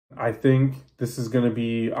I think this is going to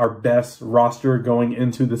be our best roster going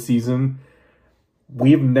into the season.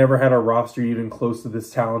 We've never had a roster even close to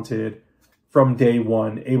this talented from day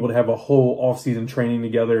one, able to have a whole offseason training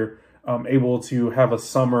together, able to have a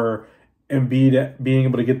summer, Embiid being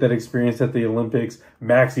able to get that experience at the Olympics,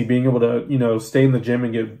 Maxey being able to, stay in the gym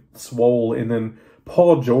and get swole, and then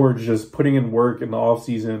Paul George just putting in work in the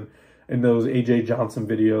offseason in those AJ Johnson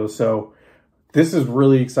videos. So this is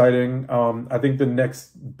really exciting. I think the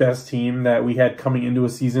next best team that we had coming into a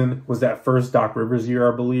season was that first Doc Rivers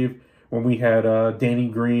year, I believe, when we had Danny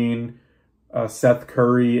Green, Seth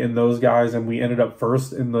Curry, and those guys, and we ended up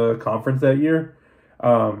first in the conference that year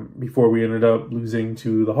before we ended up losing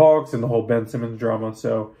to the Hawks and the whole Ben Simmons drama.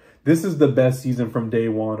 So this is the best season from day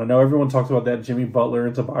one. I know everyone talks about that Jimmy Butler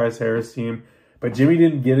and Tobias Harris team, but Jimmy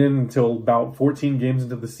didn't get in until about 14 games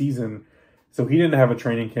into the season, so he didn't have a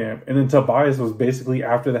training camp. And then Tobias was basically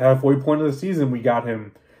after the halfway point of the season, we got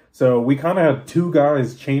him. So we kind of had two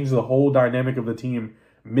guys change the whole dynamic of the team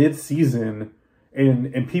mid-season.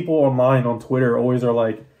 And people online on Twitter always are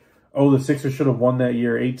like, oh, the Sixers should have won that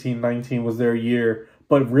year. 18-19 was their year.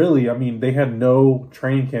 But really, I mean, they had no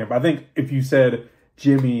training camp. I think if you said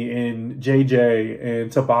Jimmy and JJ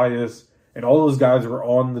and Tobias and all those guys were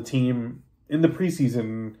on the team in the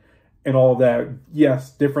preseason and all that,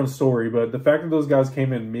 yes, different story. But the fact that those guys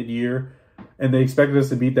came in mid-year and they expected us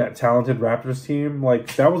to beat that talented Raptors team,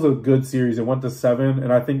 like, that was a good series. It went to 7,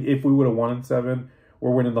 and I think if we would have won in 7,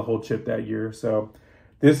 we're winning the whole chip that year. So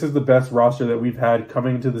this is the best roster that we've had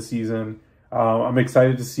coming into the season. I'm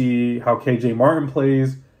excited to see how KJ Martin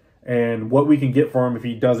plays and what we can get for him if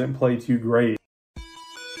he doesn't play too great.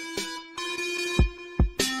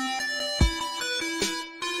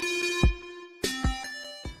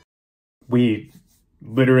 We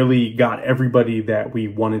literally got everybody that we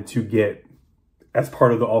wanted to get as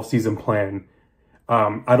part of the offseason plan.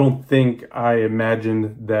 I don't think I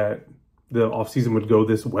imagined that the offseason would go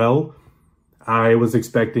this well. I was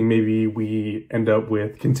expecting maybe we end up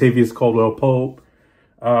with Kentavious Caldwell-Pope,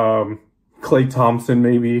 Klay Thompson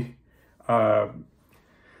maybe.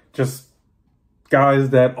 Just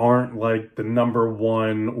guys that aren't like the number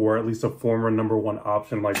one or at least a former number one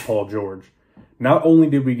option like Paul George. Not only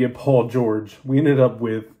did we get Paul George, we ended up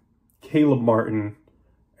with Caleb Martin,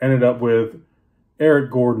 ended up with Eric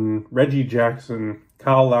Gordon, Reggie Jackson,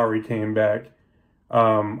 Kyle Lowry came back.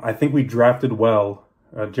 I think we drafted well.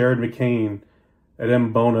 Jared McCain,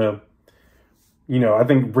 Adem Bona. I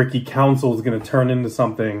think Ricky Council is going to turn into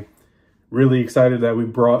something. Really excited that we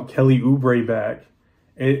brought Kelly Oubre back.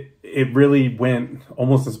 It really went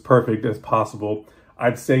almost as perfect as possible.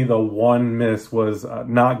 I'd say the one miss was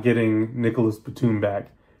not getting Nicholas Batum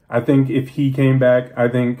back. I think if he came back, I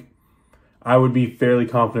think I would be fairly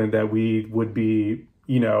confident that we would be,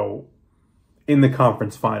 in the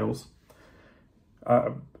conference finals.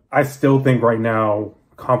 I still think right now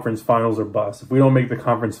conference finals are bust. If we don't make the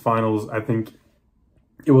conference finals, I think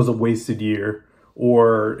it was a wasted year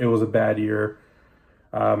or it was a bad year.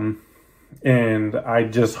 And I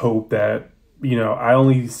just hope that, I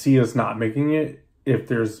only see us not making it if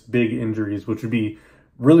there's big injuries, which would be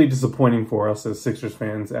really disappointing for us as Sixers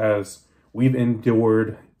fans, as we've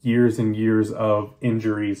endured years and years of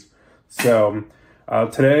injuries. So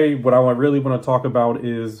today, what I really want to talk about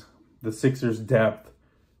is the Sixers' depth,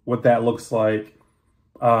 what that looks like,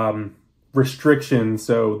 restrictions.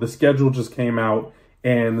 So the schedule just came out,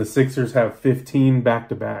 and the Sixers have 15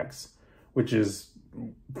 back-to-backs, which is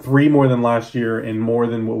 3 more than last year and more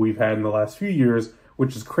than what we've had in the last few years,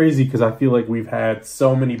 which is crazy because I feel like we've had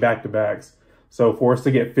so many back-to-backs. So for us to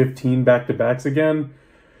get 15 back-to-backs again,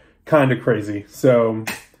 kind of crazy. So,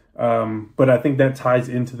 but I think that ties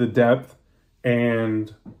into the depth.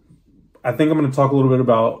 And I think I'm going to talk a little bit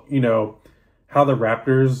about, how the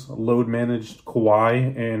Raptors load managed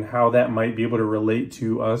Kawhi and how that might be able to relate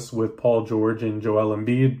to us with Paul George and Joel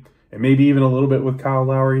Embiid, and maybe even a little bit with Kyle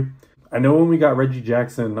Lowry. I know when we got Reggie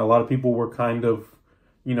Jackson, a lot of people were kind of,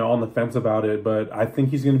 on the fence about it, but I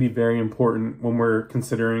think he's going to be very important when we're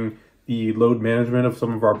considering the load management of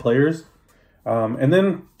some of our players. And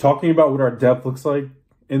then talking about what our depth looks like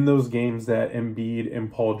in those games that Embiid and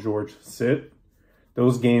Paul George sit.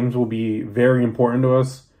 Those games will be very important to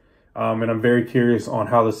us. And I'm very curious on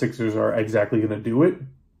how the Sixers are exactly going to do it.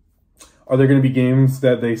 Are there going to be games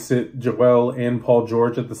that they sit Joel and Paul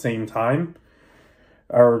George at the same time?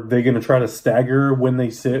 Are they going to try to stagger when they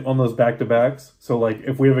sit on those back-to-backs? So, like,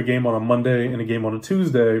 if we have a game on a Monday and a game on a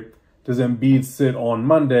Tuesday, does Embiid sit on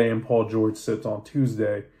Monday and Paul George sits on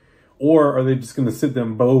Tuesday? Or are they just going to sit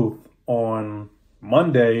them both on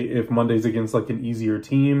Monday if Monday's against, like, an easier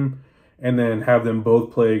team, and then have them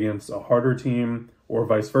both play against a harder team? or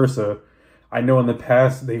vice versa. I know in the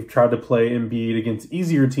past they've tried to play Embiid against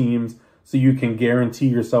easier teams so you can guarantee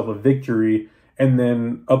yourself a victory, and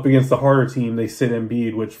then up against the harder team, they sit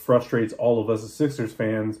Embiid, which frustrates all of us as Sixers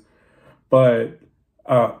fans. But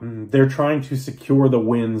they're trying to secure the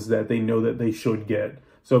wins that they know that they should get.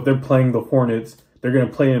 So if they're playing the Hornets, they're going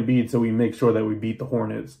to play Embiid so we make sure that we beat the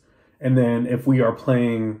Hornets. And then if we are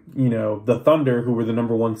playing, the Thunder, who were the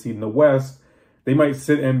number 1 seed in the West, they might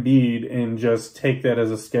sit Embiid and just take that as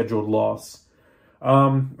a scheduled loss.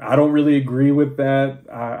 I don't really agree with that.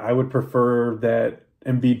 I would prefer that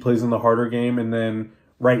Embiid plays in the harder game, and then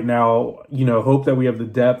right now, hope that we have the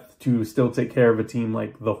depth to still take care of a team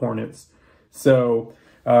like the Hornets. So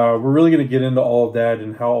we're really going to get into all of that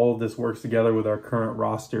and how all of this works together with our current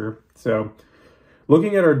roster. So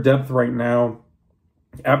looking at our depth right now,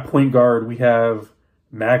 at point guard, we have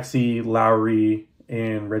Maxey, Lowry,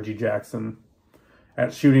 and Reggie Jackson.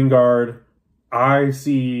 At shooting guard, I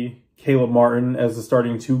see Caleb Martin as the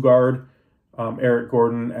starting 2 guard, Eric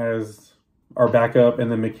Gordon as our backup,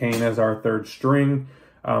 and then McCain as our 3rd string.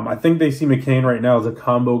 I think they see McCain right now as a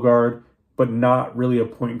combo guard, but not really a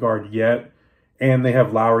point guard yet. And they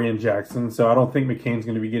have Lowry and Jackson, so I don't think McCain's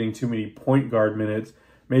going to be getting too many point guard minutes,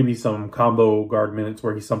 maybe some combo guard minutes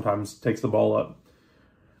where he sometimes takes the ball up.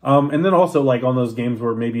 And then also, like, on those games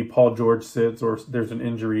where maybe Paul George sits or there's an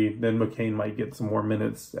injury, then McCain might get some more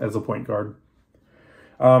minutes as a point guard.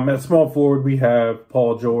 At small forward, we have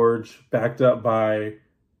Paul George backed up by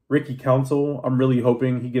Ricky Council. I'm really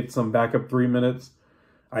hoping he gets some backup 3 minutes.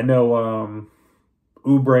 I know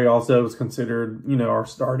Oubre also is considered, our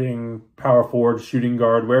starting power forward, shooting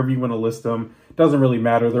guard, wherever you want to list them. Doesn't really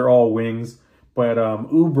matter. They're all wings. But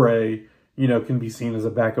Oubre, can be seen as a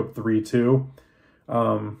backup 3 too.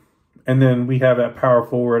 And then we have at power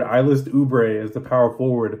forward, I list Oubre as the power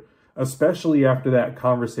forward, especially after that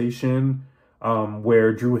conversation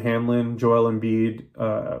where Drew Hanlon, Joel Embiid,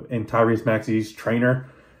 and Tyrese Maxey's trainer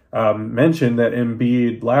mentioned that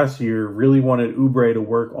Embiid last year really wanted Oubre to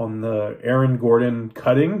work on the Aaron Gordon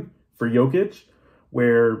cutting for Jokic,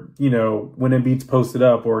 where, when Embiid's posted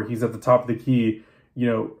up or he's at the top of the key,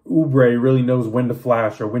 Oubre really knows when to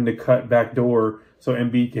flash or when to cut back door so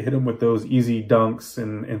Embiid can hit him with those easy dunks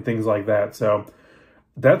and things like that. So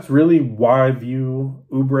that's really why I view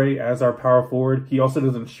Oubre as our power forward. He also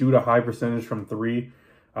doesn't shoot a high percentage from 3.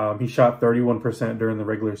 He shot 31% during the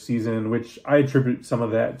regular season, which I attribute some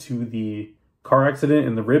of that to the car accident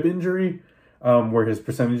and the rib injury, where his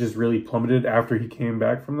percentages really plummeted after he came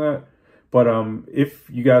back from that. But if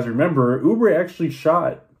you guys remember, Oubre actually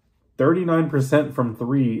shot 39% from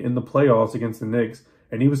 3 in the playoffs against the Knicks,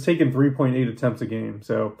 and he was taking 3.8 attempts a game.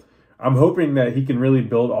 So I'm hoping that he can really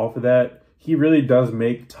build off of that. He really does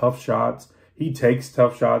make tough shots. He takes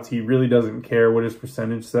tough shots. He really doesn't care what his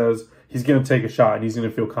percentage says. He's going to take a shot, and he's going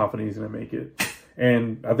to feel confident he's going to make it.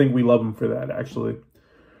 And I think we love him for that, actually.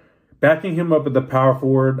 Backing him up at the power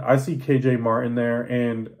forward, I see KJ Martin there,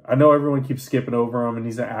 and I know everyone keeps skipping over him, and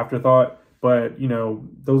he's an afterthought. But,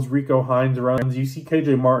 those Rico Hines runs, you see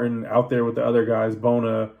KJ Martin out there with the other guys,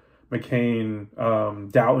 Bona, McCain,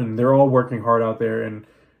 Doughton. They're all working hard out there. And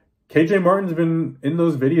KJ Martin's been in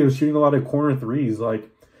those videos shooting a lot of corner threes. Like,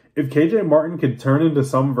 if KJ Martin could turn into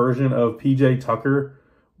some version of PJ Tucker,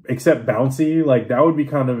 except bouncy, like, that would be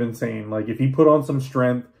kind of insane. Like, if he put on some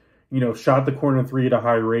strength, shot the corner 3 at a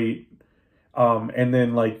high rate, and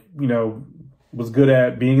then, was good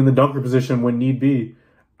at being in the dunker position when need be.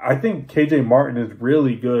 I think KJ Martin is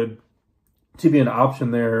really good to be an option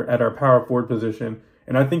there at our power forward position.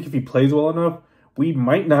 And I think if he plays well enough, we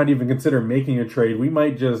might not even consider making a trade. We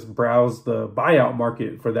might just browse the buyout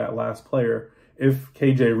market for that last player if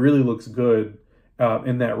KJ really looks good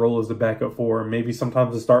in that role as the backup 4, maybe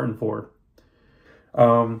sometimes a starting 4.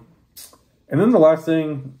 And then the last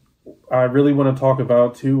thing I really want to talk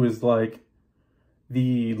about too is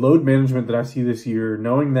the load management that I see this year,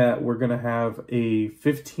 knowing that we're going to have a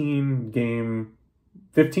 15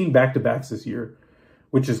 back-to-backs this year,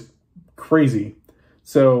 which is crazy.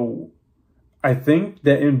 So I think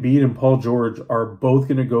that Embiid and Paul George are both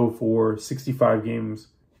going to go for 65 games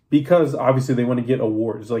because obviously they want to get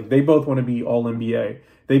awards. They both want to be All-NBA.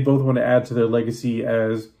 They both want to add to their legacy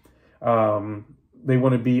as they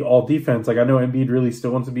want to be All-Defense. I know Embiid really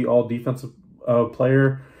still wants to be All-Defensive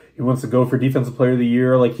player. He wants to go for Defensive Player of the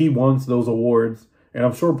Year. He wants those awards. And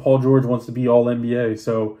I'm sure Paul George wants to be All-NBA.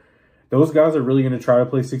 So those guys are really going to try to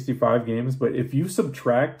play 65 games. But if you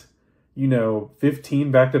subtract,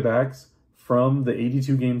 15 back-to-backs from the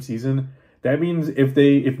 82-game season, that means if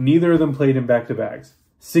neither of them played in back-to-backs,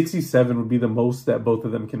 67 would be the most that both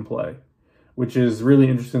of them can play, which is really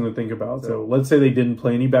interesting to think about. So let's say they didn't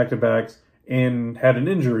play any back-to-backs and had an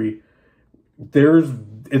injury,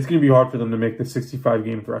 it's going to be hard for them to make the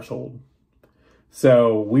 65-game threshold.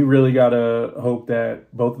 So we really got to hope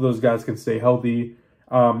that both of those guys can stay healthy.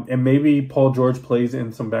 And maybe Paul George plays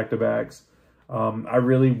in some back-to-backs. I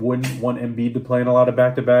really wouldn't want Embiid to play in a lot of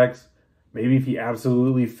back-to-backs. Maybe if he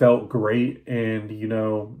absolutely felt great and,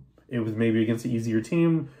 it was maybe against an easier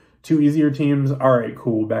team, 2 easier teams, all right,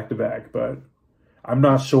 cool, back-to-back. But I'm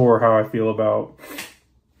not sure how I feel about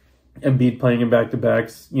Embiid playing in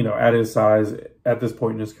back-to-backs, at his size at this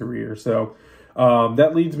point in his career. So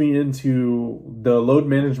that leads me into the load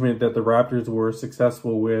management that the Raptors were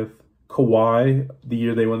successful with Kawhi the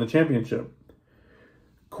year they won the championship.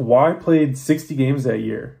 Kawhi played 60 games that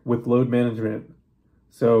year with load management.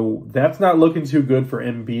 So that's not looking too good for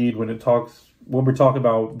Embiid when we're talking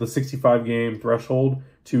about the 65-game threshold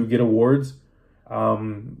to get awards.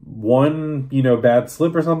 One, bad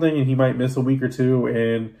slip or something, and he might miss a week or two.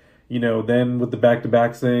 And, then with the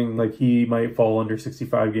back-to-backs thing, like he might fall under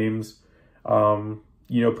 65 games,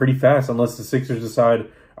 pretty fast unless the Sixers decide,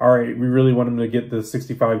 all right, we really want him to get the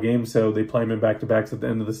 65 games, so they play him in back-to-backs at the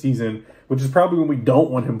end of the season, which is probably when we don't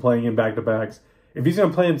want him playing in back-to-backs. If he's going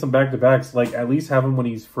to play in some back-to-backs, like at least have him when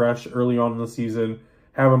he's fresh early on in the season,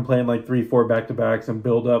 have him playing like 3-4 back-to-backs and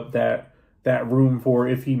build up that room for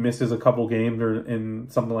if he misses a couple games or in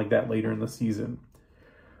something like that later in the season.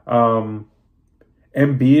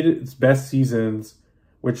 Embiid's best seasons,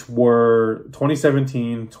 which were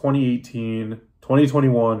 2017, 2018,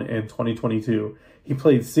 2021, and 2022. He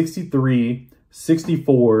played 63,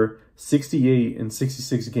 64, 68, and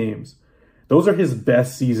 66 games. Those are his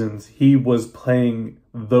best seasons. He was playing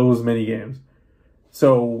those many games.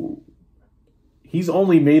 So he's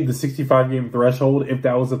only made the 65-game threshold, if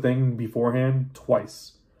that was a thing beforehand,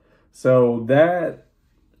 twice. So that,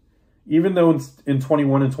 even though in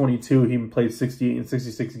 21 and 22 he played 68 and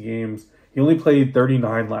 66 games, he only played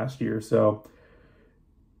 39 last year. So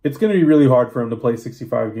it's going to be really hard for him to play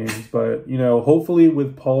 65 games. But, hopefully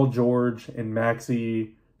with Paul George and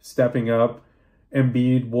Maxey stepping up,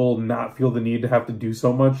 Embiid will not feel the need to have to do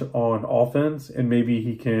so much on offense. And maybe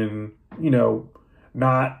he can,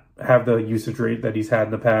 not have the usage rate that he's had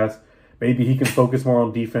in the past. Maybe he can focus more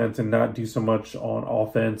on defense and not do so much on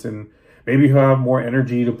offense. And maybe he'll have more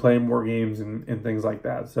energy to play more games and things like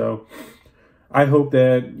that. So I hope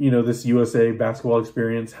that, this USA basketball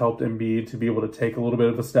experience helped Embiid to be able to take a little bit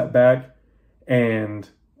of a step back and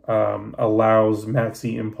allows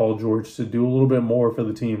Maxey and Paul George to do a little bit more for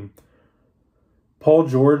the team. Paul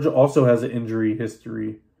George also has an injury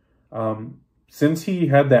history. Since he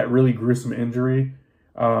had that really gruesome injury,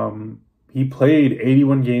 he played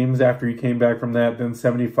 81 games after he came back from that, then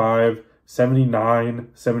 75, 79,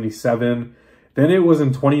 77. Then it was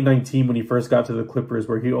in 2019 when he first got to the Clippers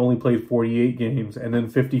where he only played 48 games, and then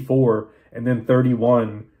 54, and then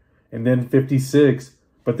 31, and then 56.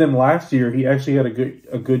 But then last year he actually had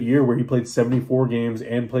a good year where he played 74 games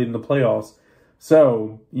and played in the playoffs.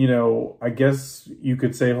 So, I guess you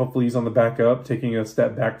could say hopefully he's on the back up, taking a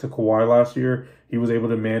step back to Kawhi last year. He was able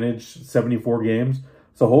to manage 74 games.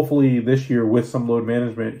 So hopefully this year with some load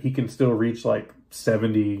management, he can still reach like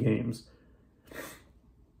 70 games.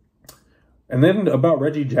 And then about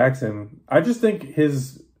Reggie Jackson, I just think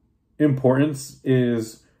his importance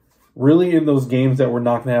is really in those games that we're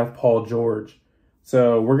not going to have Paul George.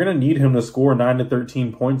 So we're going to need him to score 9 to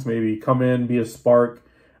 13 points maybe, come in, be a spark,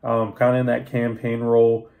 kind of in that campaign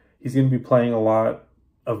role. He's going to be playing a lot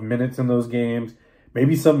of minutes in those games.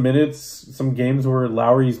 Maybe some games where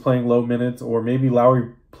Lowry's playing low minutes, or maybe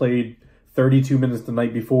Lowry played 32 minutes the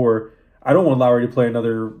night before. I don't want Lowry to play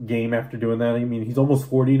another game after doing that. I mean, he's almost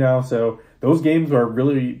 40 now, so those games are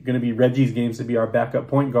really going to be Reggie's games to be our backup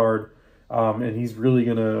point guard, and he's really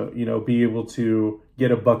going to, be able to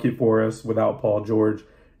get a bucket for us without Paul George.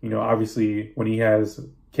 Obviously, when he has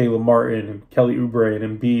Caleb Martin and Kelly Oubre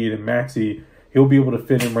and Embiid and Maxey, he'll be able to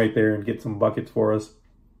fit in right there and get some buckets for us.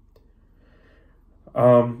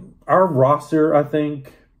 Our roster, I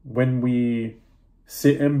think, when we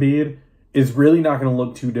sit Embiid, is really not going to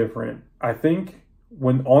look too different. I think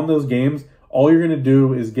when on those games, all you're going to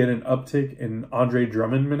do is get an uptick in Andre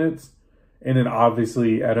Drummond minutes. And then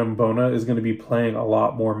obviously Adem Bona is going to be playing a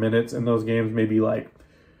lot more minutes in those games, maybe like,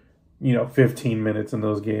 15 minutes in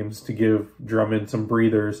those games to give Drummond some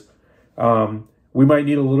breathers. We might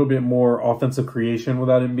need a little bit more offensive creation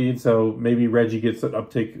without Embiid, so maybe Reggie gets an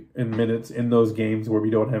uptick in minutes in those games where we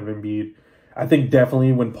don't have Embiid. I think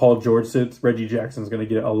definitely when Paul George sits, Reggie Jackson's going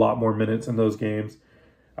to get a lot more minutes in those games.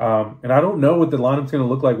 And I don't know what the lineup's going to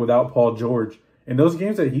look like without Paul George. In those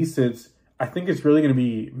games that he sits, I think it's really going to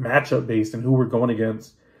be matchup based and who we're going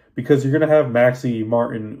against, because you're going to have Maxey,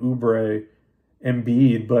 Martin, Oubre,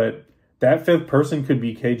 Embiid, but that fifth person could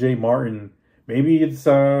be KJ Martin. Maybe it's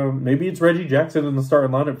Reggie Jackson in the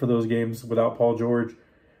starting lineup for those games without Paul George.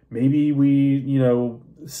 Maybe we,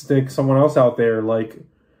 stick someone else out there, like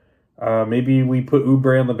maybe we put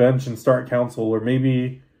Oubre on the bench and start Council, or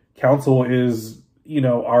maybe Council is,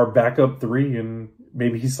 our backup three, and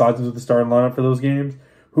maybe he slides into the starting lineup for those games.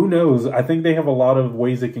 Who knows? I think they have a lot of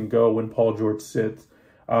ways it can go when Paul George sits.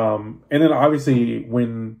 And then obviously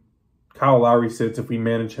when Kyle Lowry sits, if we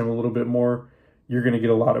manage him a little bit more, you're going to get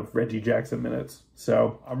a lot of Reggie Jackson minutes.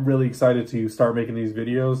 So I'm really excited to start making these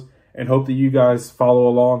videos and hope that you guys follow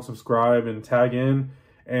along, subscribe, and tag in.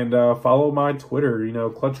 And follow my Twitter,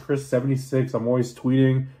 ClutchChris76. I'm always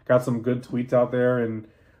tweeting. Got some good tweets out there, and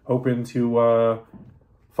hoping to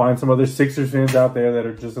find some other Sixers fans out there that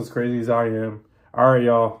are just as crazy as I am. All right,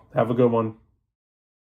 y'all. Have a good one.